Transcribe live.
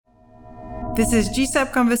This is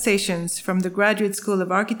GSAP Conversations from the Graduate School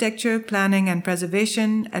of Architecture, Planning and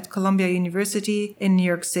Preservation at Columbia University in New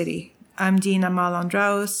York City. I'm Dean Amal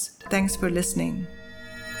Andraus. Thanks for listening.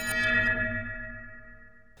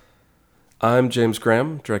 I'm James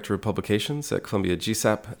Graham, Director of Publications at Columbia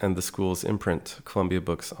GSAP and the school's imprint, Columbia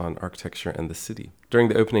Books on Architecture and the City. During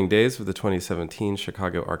the opening days of the 2017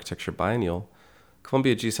 Chicago Architecture Biennial,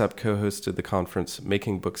 Columbia GSAP co-hosted the conference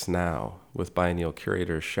Making Books Now with biennial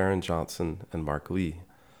curators Sharon Johnson and Mark Lee.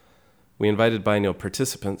 We invited biennial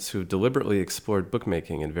participants who deliberately explored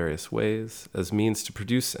bookmaking in various ways as means to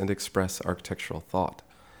produce and express architectural thought.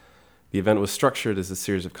 The event was structured as a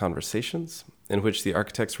series of conversations in which the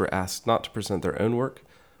architects were asked not to present their own work,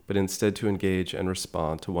 but instead to engage and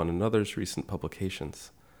respond to one another's recent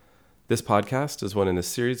publications. This podcast is one in a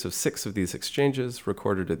series of 6 of these exchanges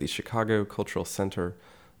recorded at the Chicago Cultural Center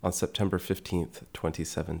on September 15th,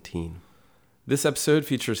 2017. This episode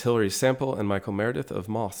features Hilary Sample and Michael Meredith of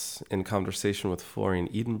Moss in conversation with Florian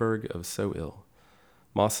Edenberg of So Ill.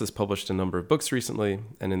 Moss has published a number of books recently,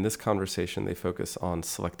 and in this conversation they focus on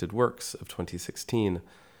selected works of 2016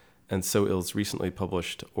 and So Ill's recently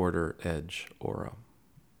published Order, Edge, Aura.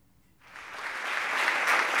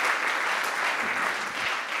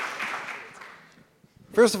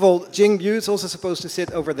 First of all, Jing Byu is also supposed to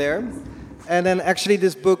sit over there. And then actually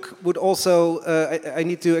this book would also, I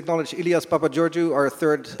need to acknowledge Ilias Papageorgiou, our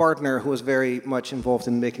third partner, who was very much involved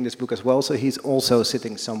in making this book as well. So he's also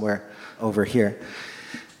sitting somewhere over here.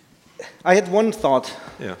 I had one thought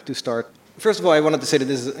to start. First of all, I wanted to say that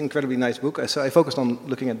this is an incredibly nice book. So I focused on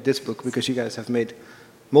looking at this book because you guys have made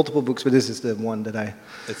multiple books, but this is the one that I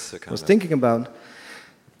was thinking about.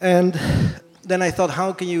 And then I thought,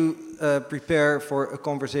 how can you prepare for a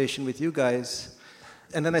conversation with you guys?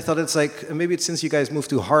 And then I thought it's like, maybe it's since you guys moved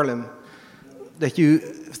to Harlem, that you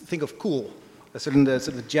think of cool, a sort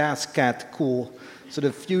of jazz cat cool, sort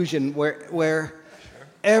of fusion where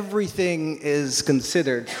everything is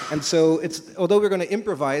considered. And so it's, although we're going to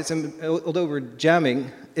improvise and although we're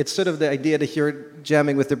jamming, it's sort of the idea that you're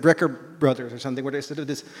jamming with the Brecker brothers or something, where there's sort of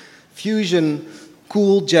this fusion,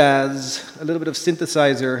 cool jazz, a little bit of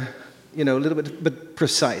synthesizer, a little bit, but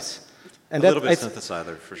precise. And a little bit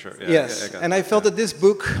synthesizer, for sure. Yeah, yes, and I felt that this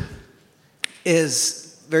book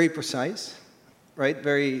is very precise, right?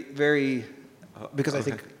 Very, very, because I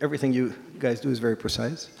think everything you guys do is very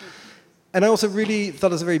precise. And I also really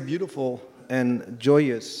thought it was a very beautiful and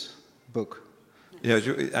joyous book. Yeah,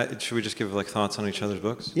 should we just give thoughts on each other's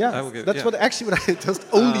books? Yeah, that's what I just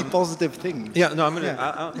only positive things. Yeah, no,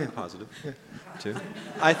 I'll be positive too.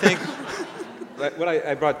 I think.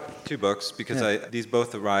 I brought 2 books because these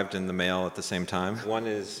both arrived in the mail at the same time. One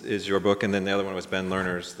is your book, and then the other one was Ben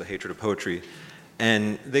Lerner's The Hatred of Poetry.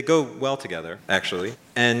 And they go well together, actually.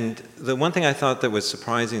 And the one thing I thought that was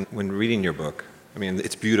surprising when reading your book,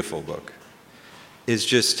 it's a beautiful book, is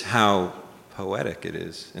just how poetic it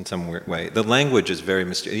is in some weird way. The language is very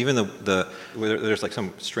mysterious. Even there's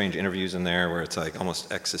some strange interviews in there where it's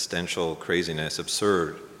almost existential craziness,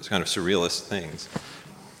 absurd, it's kind of surrealist things.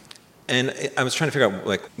 And I was trying to figure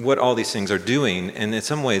out what all these things are doing, and in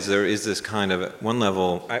some ways there is this kind of, at one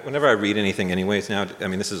level, whenever I read anything anyways now,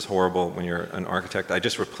 this is horrible when you're an architect, I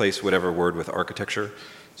just replace whatever word with architecture.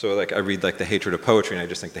 So I read The Hatred of Poetry, and I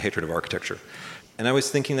just think The Hatred of Architecture. And I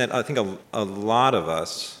was thinking that I think a lot of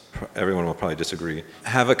us, everyone will probably disagree,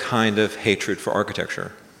 have a kind of hatred for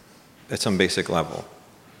architecture at some basic level.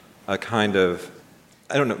 A kind of,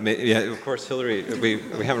 I don't know. Yeah, of course, Hilary. We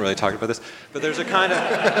haven't really talked about this, but there's a kind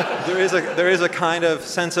of there is a kind of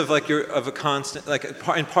sense of you're of a constant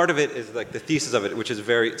and part of it is the thesis of it, which is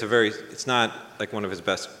it's not one of his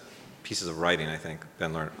best pieces of writing, I think,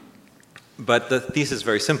 Ben Lerner. But the thesis is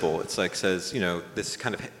very simple. It's says this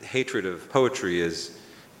kind of hatred of poetry is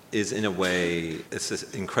in a way it's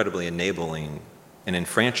this incredibly enabling and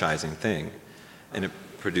enfranchising thing, and it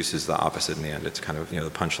produces the opposite in the end. It's kind of the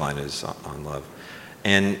punchline is on love.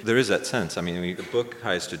 And there is that sense. The book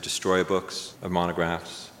tries to destroy books or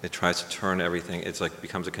monographs. It tries to turn everything. It's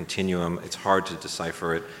becomes a continuum. It's hard to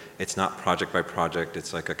decipher it. It's not project by project.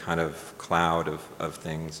 It's a kind of cloud of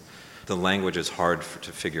things. The language is hard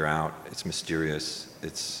to figure out. It's mysterious.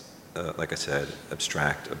 It's, like I said,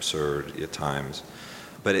 abstract, absurd at times.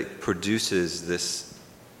 But it produces this,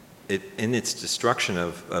 in its destruction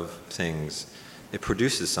of things, it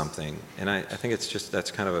produces something. And I think that's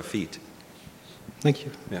kind of a feat. Thank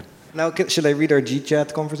you. Yeah. Now, should I read our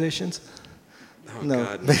GChat conversations? Oh, no.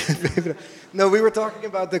 God. No, we were talking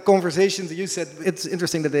about the conversations. You said it's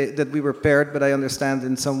interesting that we were paired, but I understand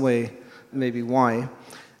in some way maybe why.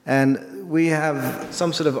 And we have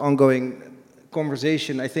some sort of ongoing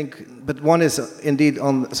conversation, I think, but one is indeed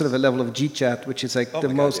on sort of a level of GChat, which is like the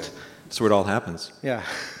most... God, yeah. That's where it all happens. Yeah.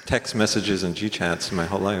 Text messages and GChats my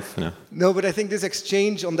whole life, you know. No, but I think this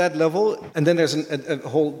exchange on that level, and then there's a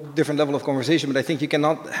whole different level of conversation, but I think you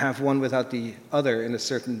cannot have one without the other in a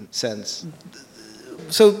certain sense.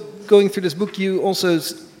 So going through this book, you also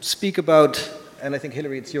speak about, and I think,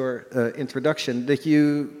 Hilary, it's your introduction, that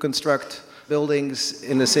you construct buildings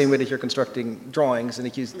in the same way that you're constructing drawings, and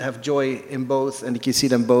that you have joy in both, and that you see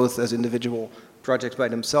them both as individual projects by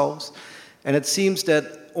themselves. And it seems that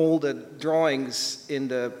all the drawings in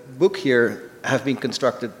the book here have been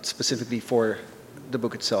constructed specifically for the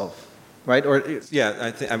book itself, right? Or yeah,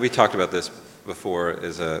 I think we talked about this before.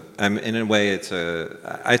 In a way,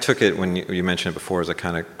 I took it when you mentioned it before as a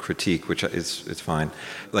kind of critique, which it's fine.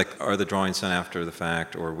 Like, are the drawings done after the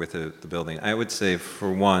fact or with the building? I would say,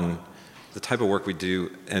 for one, the type of work we do,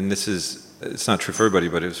 and it's not true for everybody,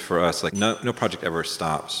 but it's for us. Like, no project ever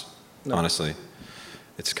stops. No. Honestly.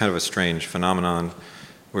 It's kind of a strange phenomenon.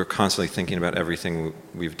 We're constantly thinking about everything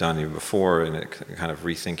we've done even before, and kind of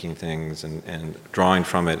rethinking things and drawing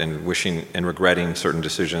from it and wishing and regretting certain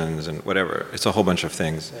decisions and whatever. It's a whole bunch of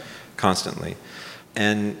things constantly.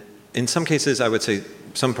 And in some cases, I would say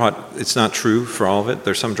it's not true for all of it.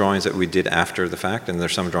 There's some drawings that we did after the fact, and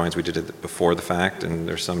there's some drawings we did before the fact, and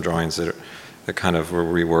there's some drawings that kind of were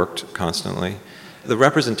reworked constantly. The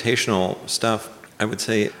representational stuff, I would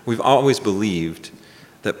say, we've always believed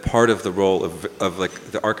that part of the role of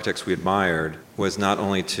like the architects we admired was not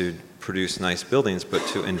only to produce nice buildings, but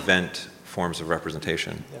to invent forms of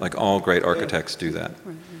representation. Yeah. Like all great architects do that.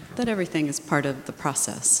 Right. That everything is part of the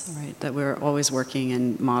process, right? That we're always working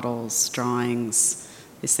in models, drawings.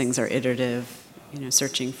 These things are iterative,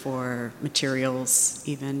 searching for materials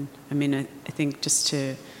even. I mean, I think just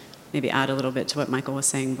to maybe add a little bit to what Michael was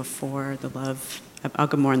saying before, the love, I'll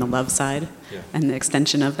go more on the love side and the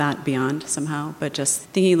extension of that beyond somehow, but just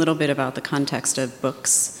thinking a little bit about the context of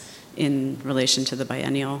books in relation to the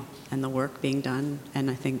biennial and the work being done.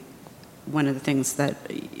 And I think one of the things that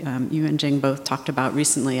you and Jing both talked about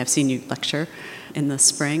recently, I've seen you lecture in the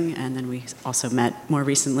spring, and then we also met more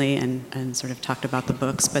recently and sort of talked about the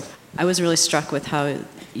books. But I was really struck with how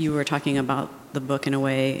you were talking about the book in a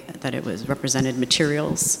way that it was represented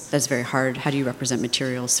materials. That's very hard. How do you represent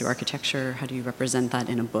materials through architecture? How do you represent that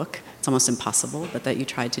in a book? It's almost impossible, but that you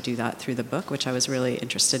tried to do that through the book, which I was really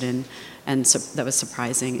interested in, and so that was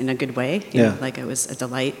surprising in a good way. You know, like it was a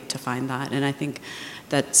delight to find that, and I think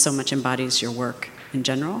that so much embodies your work in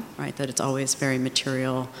general, right? That it's always very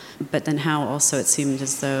material, but then how also it seemed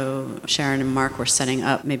as though Sharon and Mark were setting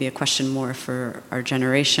up maybe a question more for our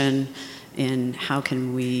generation in how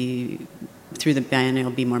can we, through the biennial,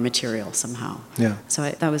 be more material somehow. Yeah. So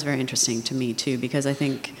that was very interesting to me too, because I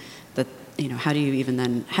think that, how do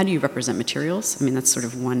you represent materials? I mean, that's sort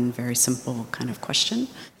of one very simple kind of question.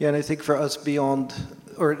 Yeah, and I think for us beyond,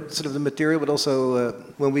 or sort of the material, but also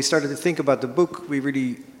when we started to think about the book, we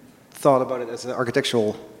really thought about it as an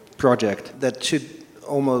architectural project that should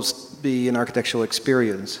almost be an architectural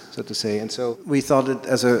experience, so to say. And so we thought it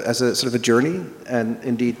as a sort of a journey, and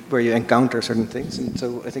indeed where you encounter certain things. And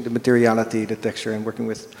so I think the materiality, the texture, and working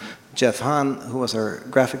with Jeff Hahn, who was our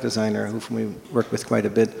graphic designer, whom we worked with quite a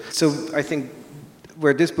bit. So I think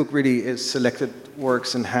where this book really is selected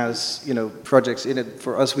works and has, projects in it,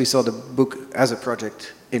 for us we saw the book as a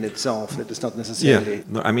project in itself. It is not necessarily... Yeah,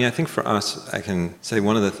 no, I mean, I think for us, I can say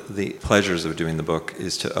one of the pleasures of doing the book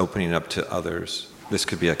is to opening it up to others. This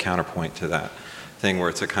could be a counterpoint to that thing where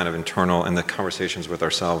it's a kind of internal, and the conversations with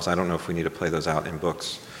ourselves, I don't know if we need to play those out in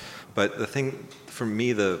books. But the thing, for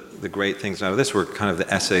me, the great things out of this were kind of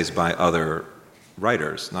the essays by other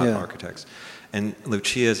writers, not architects. And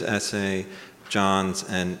Lucia's essay, John's,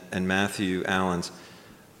 and Matthew Allen's,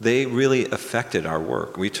 they really affected our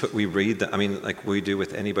work. We read them, I mean, like we do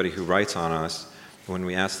with anybody who writes on us. When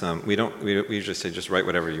we ask them, we usually say just write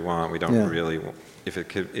whatever you want. We don't really, if it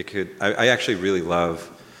could. I actually really love.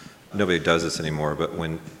 Nobody does this anymore, but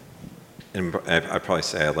when, and I probably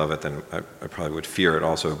say I love it, then I probably would fear it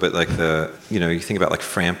also. But like you think about like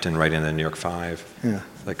Frampton writing in the New York Five,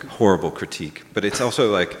 like horrible critique. But it's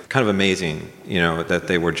also like kind of amazing, that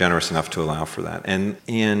they were generous enough to allow for that,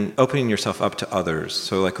 and opening yourself up to others.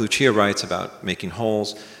 So like Lucia writes about making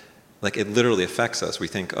holes, like it literally affects us. We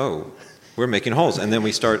think, oh, we're making holes, and then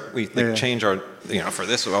we change our, for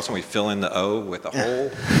this also we fill in the O with a hole,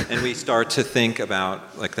 and we start to think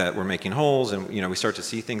about like that we're making holes, and we start to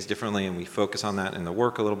see things differently, and we focus on that in the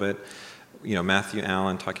work a little bit. Matthew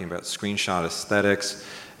Allen talking about screenshot aesthetics,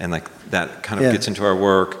 and like that kind of gets into our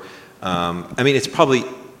work. I mean, it's probably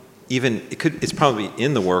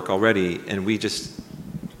in the work already, and we just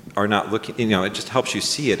are not looking, it just helps you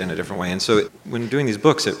see it in a different way. And so when doing these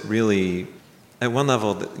books, it really, at one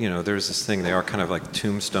level, there's this thing, they are kind of like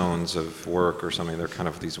tombstones of work or something. They're kind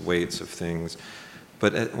of these weights of things.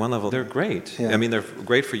 But at one level, they're great. Yeah. I mean, they're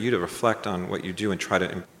great for you to reflect on what you do and try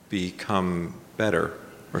to become better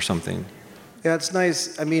or something. Yeah, it's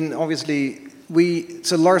nice. I mean, obviously,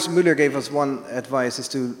 so Lars Müller gave us one advice, is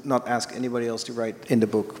to not ask anybody else to write in the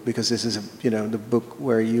book, because this is, the book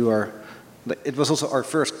where you are. It was also our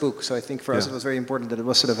first book, so I think for us it was very important that it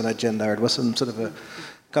was sort of an agenda, or it was some sort of a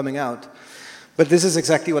coming out. But this is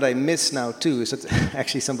exactly what I miss now too, is that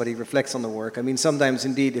actually somebody reflects on the work. I mean, sometimes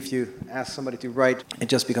indeed, if you ask somebody to write, it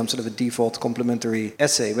just becomes sort of a default complimentary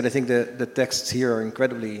essay. But I think the texts here are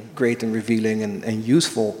incredibly great and revealing and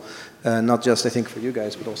useful, not just, I think, for you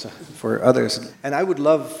guys, but also for others. And I would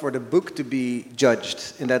love for the book to be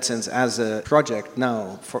judged, in that sense, as a project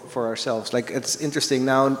now for ourselves. Like, it's interesting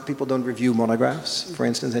now, people don't review monographs, for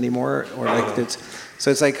instance, anymore. So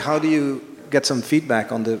it's like, how do you get some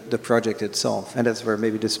feedback on the project itself? And that's where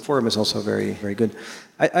maybe this forum is also very, very good.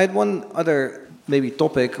 I had one other maybe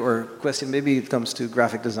topic or question, maybe it comes to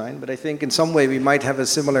graphic design, but I think in some way we might have a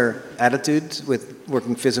similar attitude with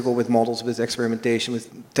working physical, with models, with experimentation,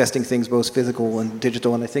 with testing things both physical and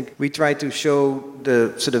digital. And I think we try to show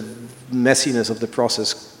the sort of messiness of the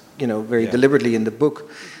process, very deliberately in the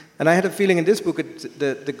book. And I had a feeling in this book,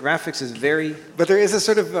 the graphics is very, but there is a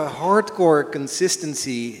sort of a hardcore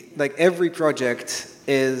consistency. Like every project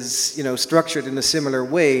is, structured in a similar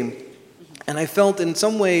way. And I felt in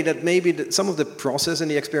some way that maybe some of the process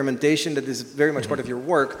and the experimentation that is very much part of your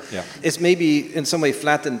work is maybe in some way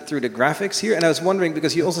flattened through the graphics here. And I was wondering,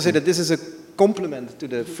 because you also said that this is a complement to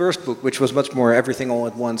the first book, which was much more everything all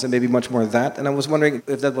at once and maybe much more that. And I was wondering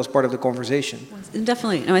if that was part of the conversation.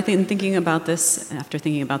 Definitely. I think thinking about this, after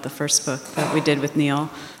thinking about the first book that we did with Neil,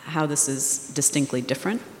 how this is distinctly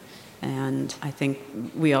different. And I think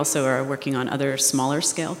we also are working on other smaller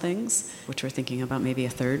scale things, which we're thinking about maybe a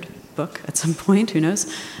third book at some point, who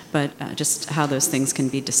knows? But just how those things can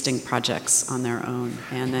be distinct projects on their own.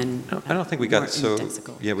 And then I don't think we got so,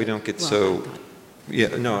 we don't get so,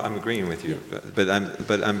 I'm agreeing with you. But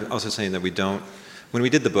I'm also saying that we don't, when we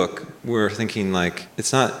did the book, we're thinking like,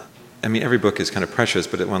 it's not, every book is kind of precious,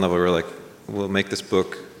 but at one level we're like, we'll make this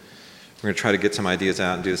book, we're going to try to get some ideas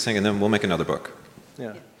out and do this thing, and then we'll make another book.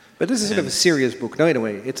 Yeah. But this is sort of a serious book, no, in a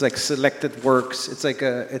way. It's like selected works. It's like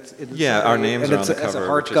our names are on the cover, it's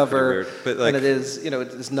a hardcover, but like, and it is, it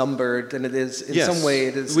is numbered, and it is in some way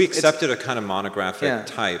it is. We accepted a kind of monographic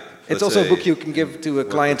type. It's also a book you can give to a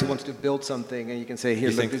client who wants to build something, and you can say,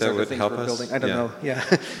 "Here, look, these are the things we're building." I don't know. Yeah,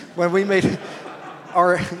 when we made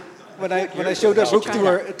when I showed that book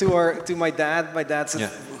to my dad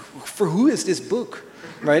said, "For who is this book?"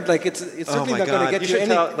 Right, like it's certainly not going to get you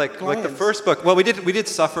any like the first book. Well, we did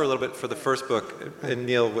suffer a little bit for the first book, and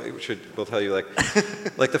Neil will tell you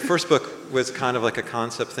like the first book was kind of like a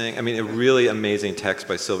concept thing. a really amazing text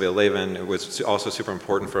by Sylvia Levin. It was also super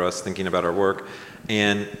important for us thinking about our work,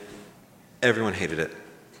 and everyone hated it.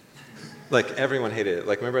 Like everyone hated it.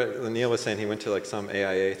 Like remember Neil was saying he went to like some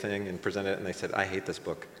AIA thing and presented it, and they said, "I hate this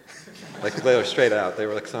book." Like they were straight out. They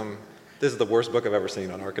were like this is the worst book I've ever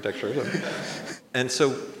seen on architecture. And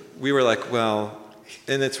so we were like, well,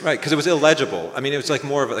 and it's right, because it was illegible. It was like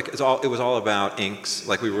more of like, it was all about inks.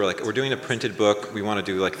 Like we were like, we're doing a printed book. We want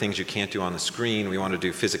to do like things you can't do on the screen. We want to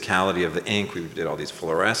do physicality of the ink. We did all these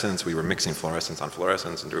fluorescents. We were mixing fluorescents on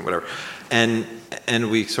fluorescents and doing whatever.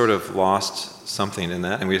 And we sort of lost something in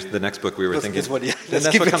that. And the next book we were thinking, that's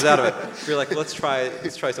what comes out of it. We were like, let's try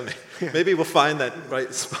something. Maybe we'll find that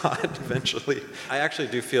right spot eventually. I actually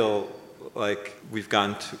do feel like we've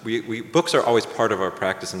gotten to, books are always part of our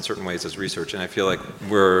practice in certain ways as research, and I feel like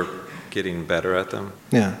we're getting better at them.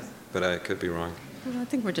 Yeah. But I could be wrong. Well, I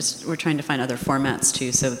think we're trying to find other formats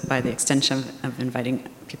too, so by the extension of inviting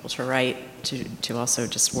people to write, to also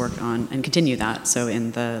just work on and continue that. So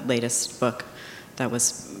in the latest book that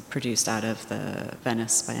was produced out of the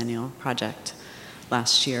Venice Biennial project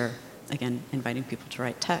last year, again, inviting people to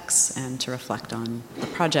write texts and to reflect on the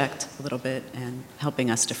project a little bit and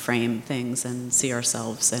helping us to frame things and see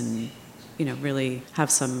ourselves and, really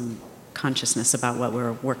have some consciousness about what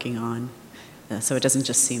we're working on. So it doesn't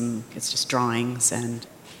just seem, it's just drawings and,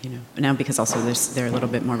 now because also they're a little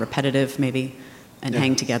bit more repetitive maybe and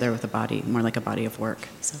hang together with a body, more like a body of work.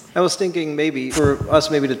 So. I was thinking maybe for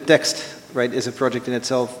us, maybe the text, right, is a project in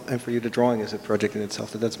itself, and for you the drawing is a project in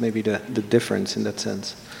itself. That's maybe the difference in that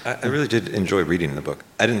sense. I really did enjoy reading the book.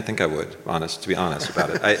 I didn't think I would, to be honest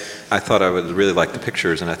about it. I thought I would really like the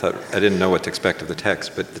pictures, and I didn't know what to expect of the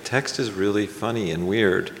text, but the text is really funny and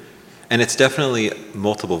weird. And it's definitely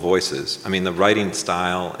multiple voices. I mean, the writing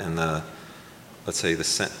style and let's say,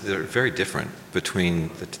 they're very different between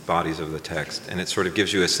the bodies of the text. And it sort of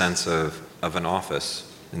gives you a sense of an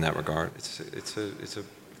office in that regard.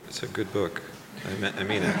 It's a good book. I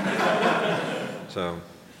mean it. So,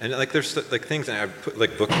 and like there's like things, and I put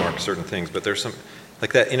like bookmark certain things, but there's some,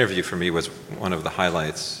 like that interview for me was one of the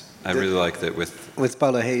highlights. I really liked it with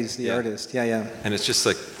Paula Hayes, the artist. Yeah. And it's just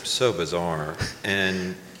like so bizarre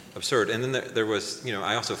and absurd. And then there was,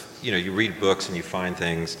 I also, you read books and you find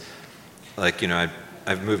things like,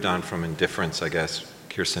 I've moved on from indifference, I guess,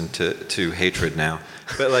 Kirsten, to hatred now.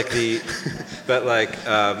 But like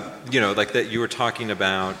like that you were talking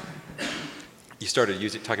about, you started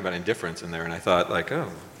talking about indifference in there, and I thought like,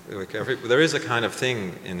 oh, like there is a kind of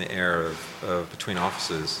thing in the air of between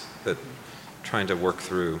offices that trying to work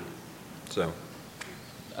through. So,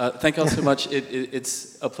 thank you all so much.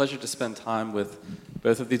 It's a pleasure to spend time with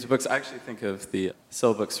both of these books. I actually think of the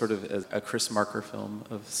Sylla book sort of as a Chris Marker film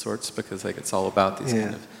of sorts, because like it's all about these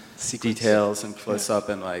kind of details and close up,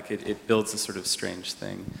 and like it builds a sort of strange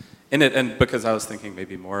thing in it. And because I was thinking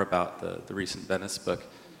maybe more about the recent Venice book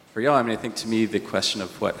for y'all, I mean, I think to me the question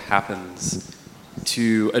of what happens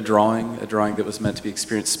to a drawing that was meant to be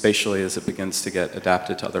experienced spatially as it begins to get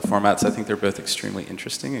adapted to other formats, I think they're both extremely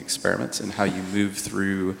interesting experiments in how you move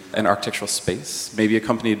through an architectural space, maybe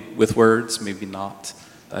accompanied with words, maybe not.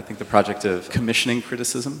 I think the project of commissioning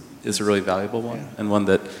criticism is a really valuable one, and one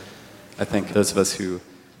that I think those of us who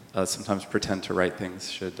sometimes pretend to write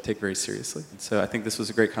things should take very seriously. And so I think this was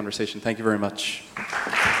a great conversation. Thank you very much.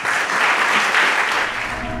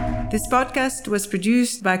 This podcast was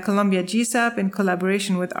produced by Columbia GSAPP in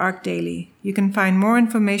collaboration with ArcDaily. You can find more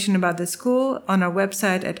information about the school on our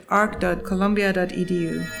website at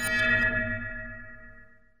arc.columbia.edu.